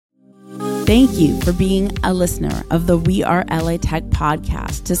Thank you for being a listener of the We Are LA Tech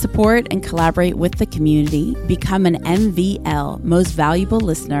podcast. To support and collaborate with the community, become an MVL Most Valuable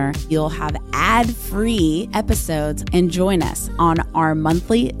Listener. You'll have ad-free episodes and join us on our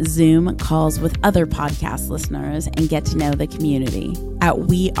monthly Zoom calls with other podcast listeners and get to know the community at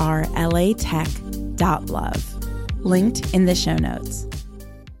WeAreLATech.love. Linked in the show notes.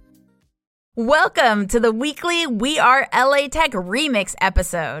 Welcome to the weekly We Are LA Tech remix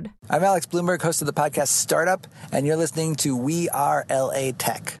episode. I'm Alex Bloomberg, host of the podcast Startup, and you're listening to We Are LA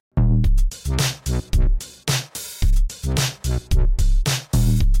Tech.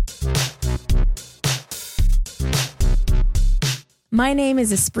 My name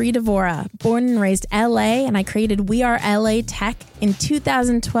is Esprit Devora, born and raised LA, and I created We Are LA Tech in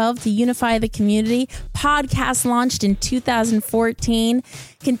 2012 to unify the community. Podcast launched in 2014,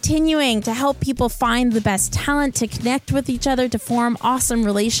 continuing to help people find the best talent, to connect with each other, to form awesome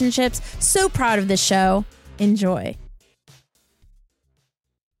relationships. So proud of this show. Enjoy.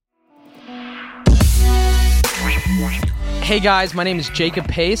 Hey guys, my name is Jacob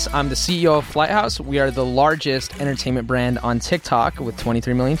Pace. I'm the CEO of Flighthouse. We are the largest entertainment brand on TikTok with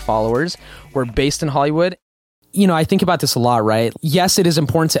 23 million followers. We're based in Hollywood. You know, I think about this a lot, right? Yes, it is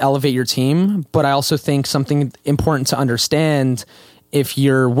important to elevate your team, but I also think something important to understand if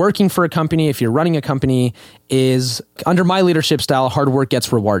you're working for a company, if you're running a company, is under my leadership style, hard work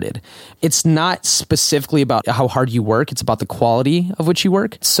gets rewarded. It's not specifically about how hard you work. It's about the quality of which you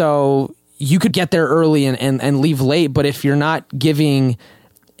work. So you could get there early and leave late, but if you're not giving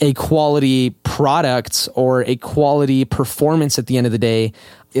a quality product or a quality performance at the end of the day,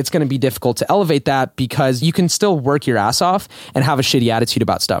 it's going to be difficult to elevate that because you can still work your ass off and have a shitty attitude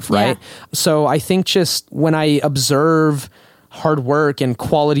about stuff, right? Yeah. So I think just when I observe hard work and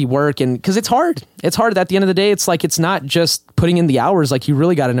quality work, and because it's hard at the end of the day, it's like, it's not just putting in the hours, like you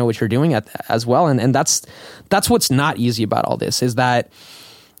really got to know what you're doing as well. And that's what's not easy about all this, is that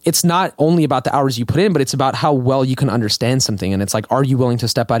it's not only about the hours you put in, but it's about how well you can understand something. And it's like, are you willing to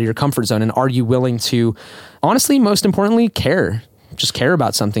step out of your comfort zone? And are you willing to, honestly, most importantly, just care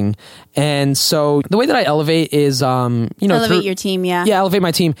about something? And so the way that I elevate is, elevate your team. Yeah, elevate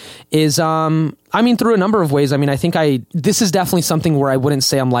my team is, through a number of ways. I think this is definitely something where I wouldn't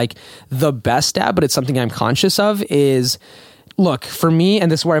say I'm like the best at, but it's something I'm conscious of is, look, for me,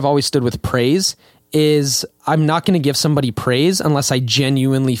 and this is where I've always stood with praise, is I'm not going to give somebody praise unless I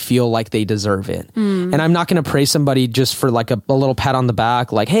genuinely feel like they deserve it. And I'm not going to praise somebody just for like a little pat on the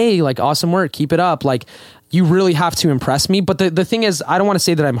back, like, hey, like awesome work, keep it up. Like, you really have to impress me. But the thing is, I don't want to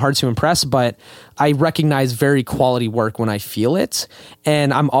say that I'm hard to impress, but I recognize very quality work when I feel it.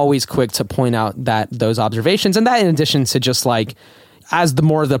 And I'm always quick to point out those observations. And that in addition to just like, as the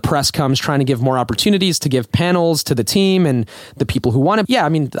more the press comes, trying to give more opportunities to give panels to the team and the people who want it. Yeah,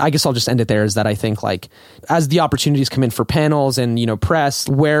 I guess I'll just end it there, is that I think like as the opportunities come in for panels and, press,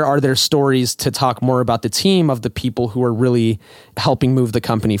 where are there stories to talk more about the team of the people who are really helping move the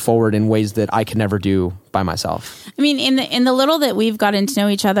company forward in ways that I could never do by myself? In the little that we've gotten to know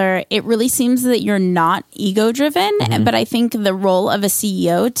each other, it really seems that you're not ego driven, but I think the role of a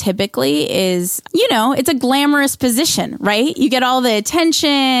CEO typically is, it's a glamorous position, right? You get all the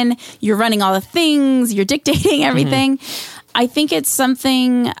attention, you're running all the things, you're dictating everything. I think it's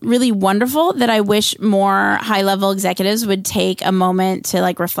something really wonderful that I wish more high-level executives would take a moment to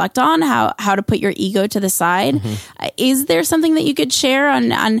like reflect on how to put your ego to the side. Is there something that you could share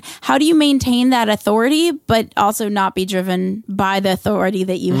on how do you maintain that authority, but also not be driven by the authority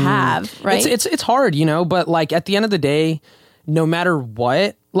that you have, right? It's hard, but like at the end of the day, no matter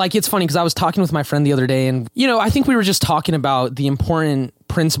what, like it's funny because I was talking with my friend the other day and, I think we were just talking about the important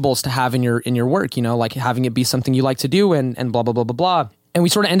principles to have in your work, like having it be something you like to do and blah, blah, blah, blah, blah. And we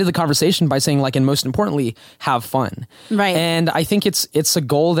sort of ended the conversation by saying like, and most importantly, have fun. Right. And I think it's a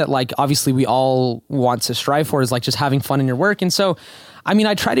goal that like, obviously we all want to strive for, is like just having fun in your work. And so,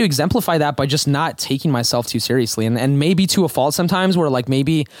 I try to exemplify that by just not taking myself too seriously and maybe to a fault sometimes where like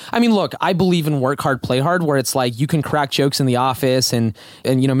look, I believe in work hard, play hard, where it's like you can crack jokes in the office and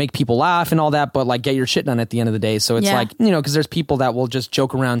make people laugh and all that, but like get your shit done at the end of the day. So it's like, because there's people that will just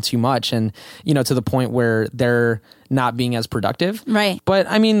joke around too much and, to the point where they're not being as productive. Right. But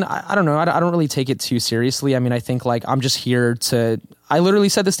I don't know. I don't really take it too seriously. I think like I'm just here I literally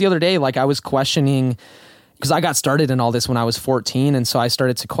said this the other day, like I was questioning, because I got started in all this when I was 14. And so I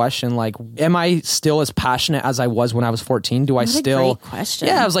started to question, like, am I still as passionate as I was when I was 14? Do I still... Great question.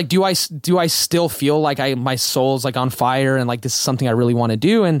 Yeah, I was like, do I still feel like my soul's like on fire and like this is something I really want to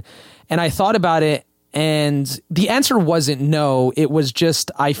do? And I thought about it And the answer wasn't no. It was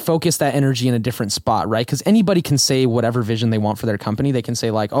just I focused that energy in a different spot, right? Because anybody can say whatever vision they want for their company. They can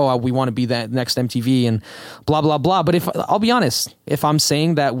say like, oh, we want to be that next MTV and blah, blah, blah. But if I'll be honest, if I'm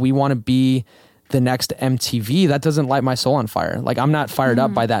saying that we want to be the next MTV, that doesn't light my soul on fire. Like I'm not fired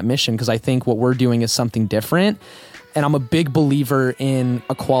up by that mission because I think what we're doing is something different. And I'm a big believer in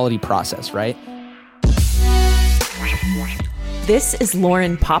a quality process, right? This is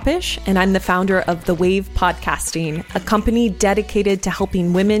Lauren Popish, and I'm the founder of The Wave Podcasting, a company dedicated to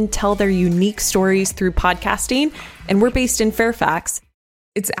helping women tell their unique stories through podcasting, and we're based in Fairfax.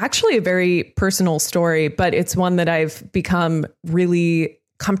 It's actually a very personal story, but it's one that I've become really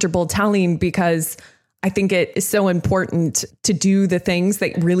comfortable telling because I think it is so important to do the things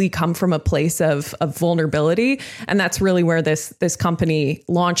that really come from a place of vulnerability. And that's really where this company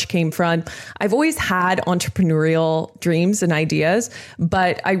launch came from. I've always had entrepreneurial dreams and ideas,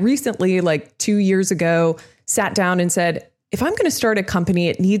 but I recently, like 2 years ago, sat down and said, if I'm going to start a company,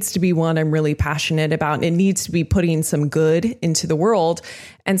 it needs to be one I'm really passionate about. And it needs to be putting some good into the world.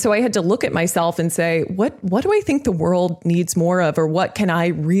 And so I had to look at myself and say, what do I think the world needs more of? Or what can I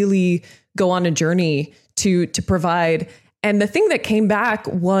really go on a journey to provide? And the thing that came back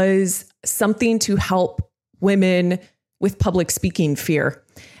was something to help women with public speaking fear.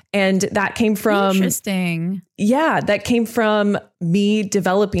 And that came from... Interesting. Yeah, that came from me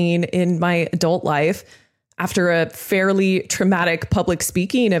developing in my adult life after a fairly traumatic public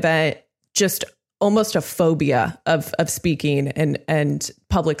speaking event, just almost a phobia of speaking and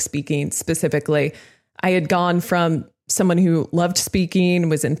public speaking specifically. I had gone from someone who loved speaking,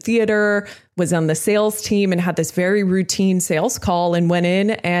 was in theater, was on the sales team, and had this very routine sales call and went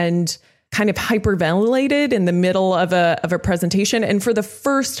in and kind of hyperventilated in the middle of a presentation. And for the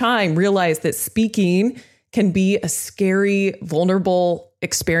first time realized that speaking can be a scary, vulnerable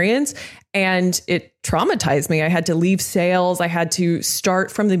experience. And it traumatized me. I had to leave sales. I had to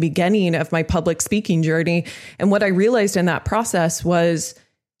start from the beginning of my public speaking journey. And what I realized in that process was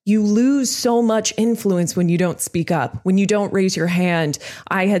you lose so much influence when you don't speak up, when you don't raise your hand.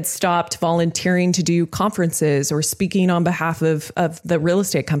 I had stopped volunteering to do conferences or speaking on behalf of the real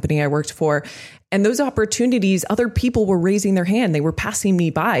estate company I worked for. And those opportunities, other people were raising their hand. They were passing me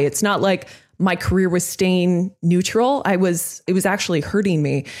by. It's not like my career was staying neutral. It was actually hurting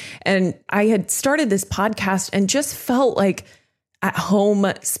me. And I had started this podcast and just felt like at home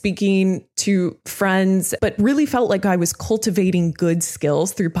speaking to friends, but really felt like I was cultivating good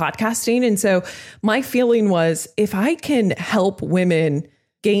skills through podcasting. And so my feeling was, if I can help women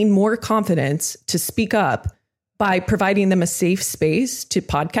gain more confidence to speak up by providing them a safe space to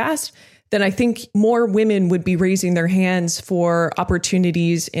podcast, then I think more women would be raising their hands for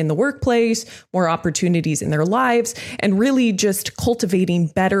opportunities in the workplace, more opportunities in their lives, and really just cultivating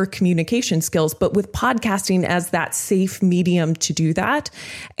better communication skills, but with podcasting as that safe medium to do that.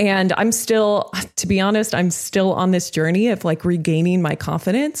 And I'm still, to be honest, I'm still on this journey of like regaining my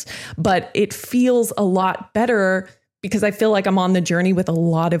confidence, but it feels a lot better because I feel like I'm on the journey with a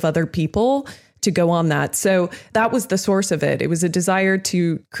lot of other people to go on that. So that was the source of it. It was a desire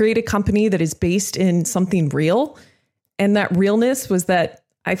to create a company that is based in something real. And that realness was that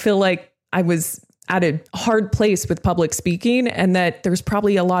I feel like I was at a hard place with public speaking and that there's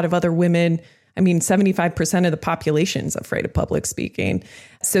probably a lot of other women. I mean, 75% of the population is afraid of public speaking.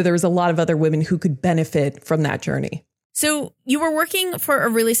 So there was a lot of other women who could benefit from that journey. So you were working for a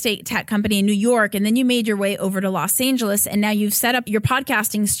real estate tech company in New York, and then you made your way over to Los Angeles, and now you've set up your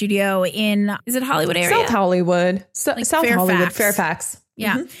podcasting studio in, is it Hollywood area? South Hollywood. Like South Fairfax. Hollywood, Fairfax.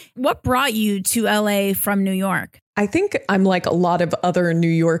 Yeah. Mm-hmm. What brought you to LA from New York? I think I'm like a lot of other New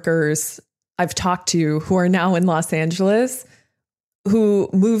Yorkers I've talked to who are now in Los Angeles, who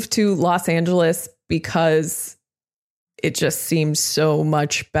moved to Los Angeles because it just seems so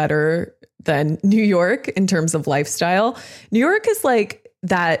much better than New York in terms of lifestyle. New York is like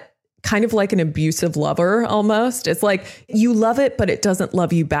that, kind of like an abusive lover almost. It's like you love it, but it doesn't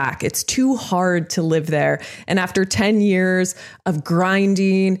love you back. It's too hard to live there. And after 10 years of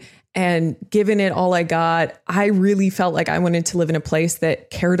grinding and giving it all I got, I really felt like I wanted to live in a place that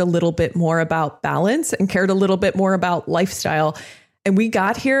cared a little bit more about balance and cared a little bit more about lifestyle. And we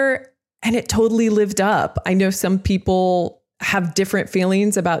got here and it totally lived up. I know some people have different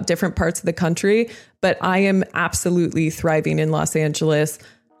feelings about different parts of the country, but I am absolutely thriving in Los Angeles.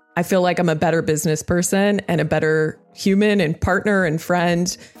 I feel like I'm a better business person and a better human and partner and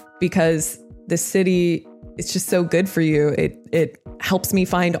friend because the city is just so good for you. It helps me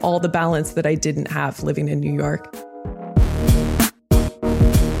find all the balance that I didn't have living in New York.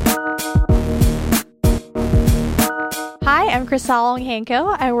 Hi, I'm Krystle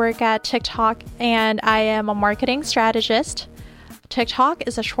Ongjanco. I work at TikTok and I am a marketing strategist. TikTok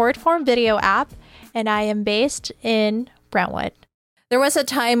is a short-form video app and I am based in Brentwood. There was a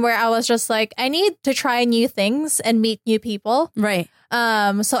time where I was just like, I need to try new things and meet new people. Right.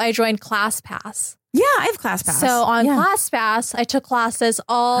 So I joined ClassPass. Yeah, I have ClassPass. So on ClassPass, I took classes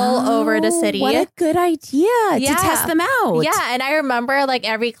all over the city. What a good idea to test them out. Yeah, and I remember like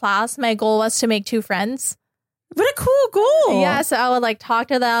every class, my goal was to make 2 friends. What a cool goal. Yeah, so I would like talk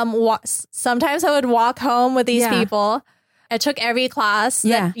to them. Sometimes I would walk home with these people. I took every class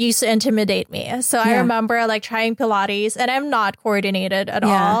that used to intimidate me. So I remember like trying Pilates, and I'm not coordinated at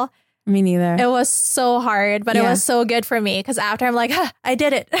all. Me neither. It was so hard, but it was so good for me because after I'm like, I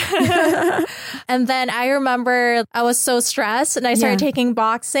did it. And then I remember I was so stressed and I started taking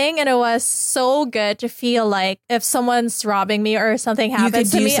boxing, and it was so good to feel like if someone's robbing me or something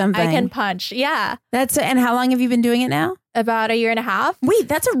happens to me, I can punch. Yeah. And how long have you been doing it now? About 1.5 years. Wait,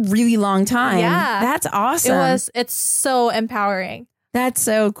 that's a really long time. Yeah. That's awesome. It's so empowering. That's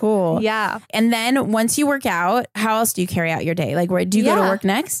so cool. Yeah. And then once you work out, how else do you carry out your day? Like, where do you go to work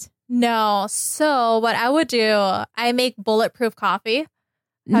next? No. So what I would do, I make bulletproof coffee.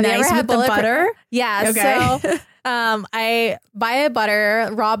 Have you ever had with the butter? Yeah. Okay. So I buy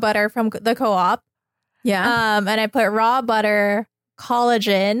raw butter from the co-op. Yeah. And I put raw butter,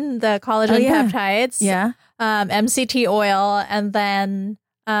 collagen, the collagen peptides. Yeah. MCT oil, and then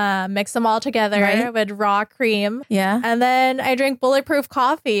mix them all together with raw cream. Yeah. And then I drink bulletproof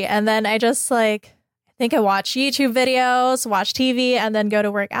coffee, and then I just I think I watch YouTube videos, watch TV, and then go to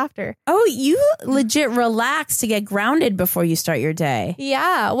work after. Oh, you legit relax to get grounded before you start your day.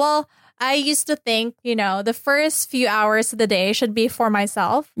 Yeah. Well, I used to think, the first few hours of the day should be for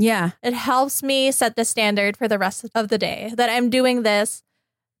myself. Yeah. It helps me set the standard for the rest of the day, that I'm doing this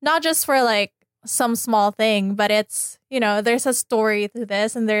not just for like some small thing, but it's, there's a story to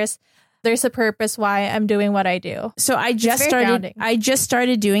this, and there's a purpose why I'm doing what I do. So I just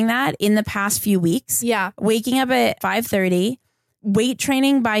started doing that in the past few weeks. Yeah. Waking up at 5:30, weight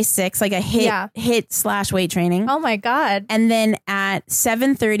training by 6, like a hit/weight training. Oh my God. And then at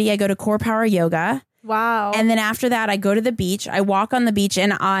 7:30, I go to Core Power Yoga. Wow. And then after that, I go to the beach. I walk on the beach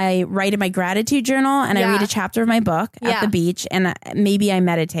and I write in my gratitude journal, and I read a chapter of my book at the beach, and maybe I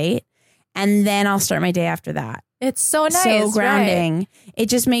meditate. And then I'll start my day after that. It's so nice. So grounding. Right. It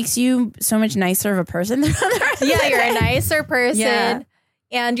just makes you so much nicer of a person. Yeah, you're a nicer person. Yeah.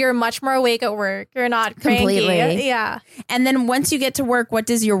 And you're much more awake at work. You're not cranky. Completely. Yeah. And then once you get to work, what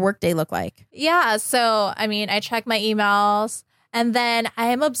does your work day look like? Yeah. So, I check my emails, and then I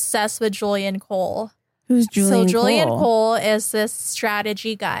am obsessed with Julian Cole. Who's Julian Cole? So Julian Cole is this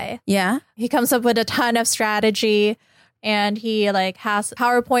strategy guy. Yeah. He comes up with a ton of strategy. And he has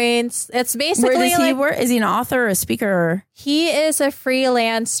PowerPoints. It's basically where does he work? Is he an author or a speaker? He is a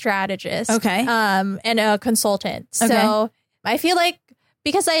freelance strategist. Okay. And a consultant. Okay. So I feel like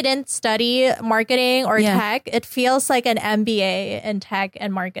because I didn't study marketing or tech, it feels like an MBA in tech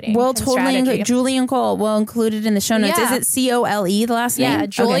and marketing. Well, totally. Julian Cole. We'll include it in the show notes. Yeah. Is it Cole, the last name? Yeah,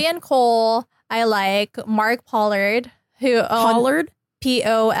 Julian Cole. I like Mark Pollard, Pollard? Pollard.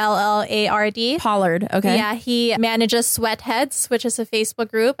 Pollard. Okay. Yeah, he manages Sweatheads, which is a Facebook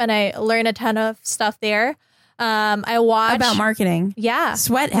group, and I learn a ton of stuff there. I watch about marketing. Yeah,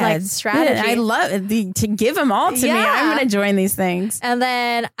 Sweatheads strategy. I love it. To give them all to me. I'm going to join these things. And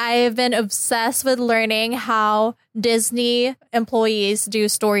then I've been obsessed with learning how Disney employees do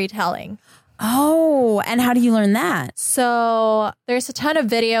storytelling. Oh, and how do you learn that? So there's a ton of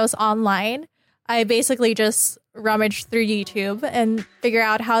videos online. I basically just rummage through YouTube and figure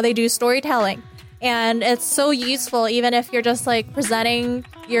out how they do storytelling. And it's so useful, even if you're just presenting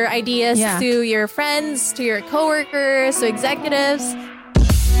your ideas to your friends, to your coworkers, to executives.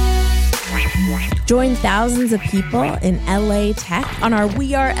 Join thousands of people in LA Tech on our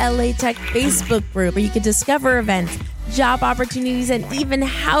We Are LA Tech Facebook group, where you can discover events, job opportunities, and even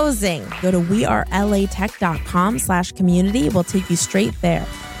housing. Go to wearelatech.com/community. We'll take you straight there.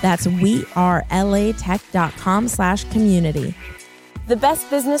 That's wearelatech.com/community. The best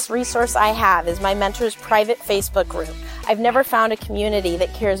business resource I have is my mentor's private Facebook group. I've never found a community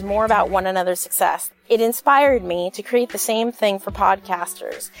that cares more about one another's success. It inspired me to create the same thing for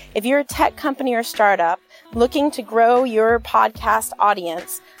podcasters. If you're a tech company or startup looking to grow your podcast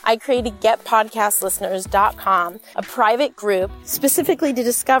audience, I created GetPodcastListeners.com, a private group specifically to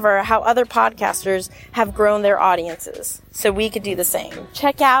discover how other podcasters have grown their audiences, so we could do the same.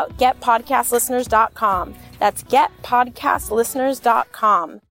 Check out GetPodcastListeners.com. That's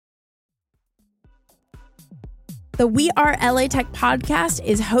GetPodcastListeners.com. The We Are LA Tech podcast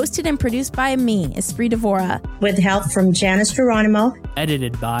is hosted and produced by me, Esprit Devora. With help from Janice Geronimo.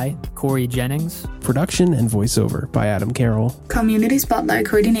 Edited by Corey Jennings. Production and voiceover by Adam Carroll. Community Spotlight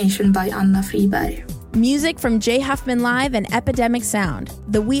coordination by Anna Friberg. Music from Jay Huffman Live and Epidemic Sound.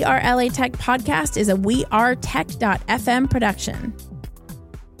 The We Are LA Tech podcast is a WeAreTech.fm production.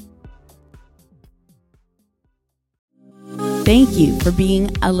 Thank you for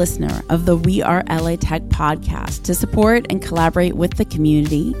being a listener of the We Are LA Tech podcast. To support and collaborate with the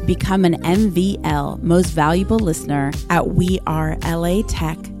community, become an MVL Most Valuable Listener at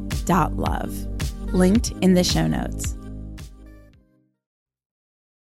WeAreLATech.love. Linked in the show notes.